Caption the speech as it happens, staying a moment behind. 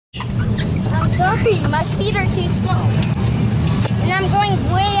Sorry, my feet are too small. And I'm going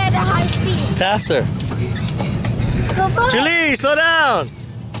way at a high speed. Faster. Julie, slow down.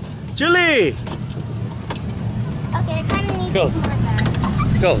 Julie. Okay, I kind of need Go. to more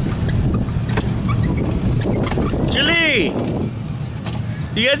fast. Go. Julie.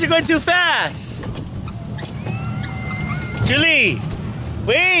 You guys are going too fast. Julie.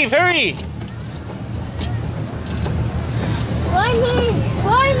 Wave, hurry. Why me?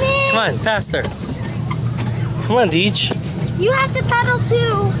 Why me? Come on, faster. Come on, Deej. You have to paddle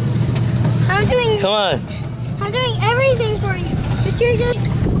too. Come on. I'm doing everything for you, but you're just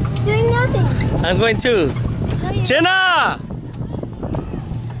doing nothing. I'm going too. No, Jenna!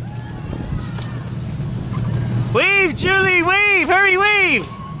 Wave, Julie, wave! Hurry, wave!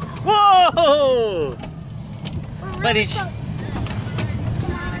 Whoa! We're really close.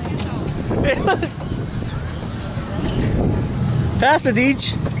 Faster,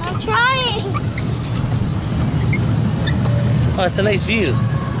 Deej. I'm trying. Oh, it's a nice view.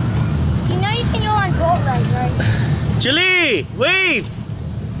 You know you can go on boat rides, right? Julie, wave!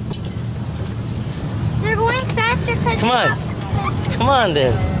 They're going faster because Come on. Come on,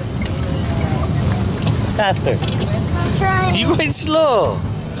 then. Faster. I'm trying. You're going slow.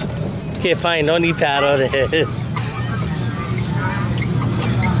 Okay, fine. No need paddle then.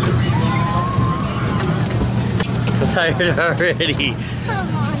 I'm tired already.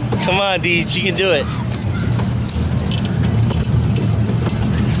 Come on. Come on, Deej. You can do it.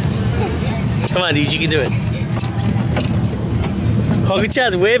 Come on, Deej. You can do it. Uncle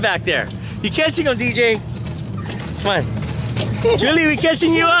Chad's way back there. You catching him, DJ? Come on. Julie, we're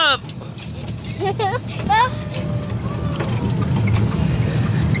catching you up.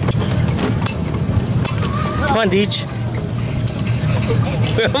 Come on, Deej.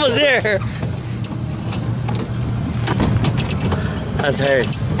 We're almost there. I'm tired.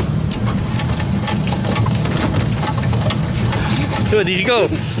 Go, Deej, go.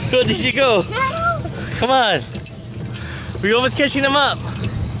 Go, Deej, go. Come on. We're almost catching them up.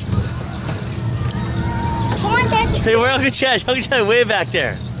 Come on, Daddy. Hey, we're Uncle Chad. Uncle Chad way back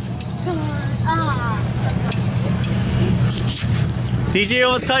there. Come on. DJ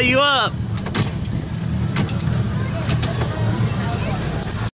almost caught you up.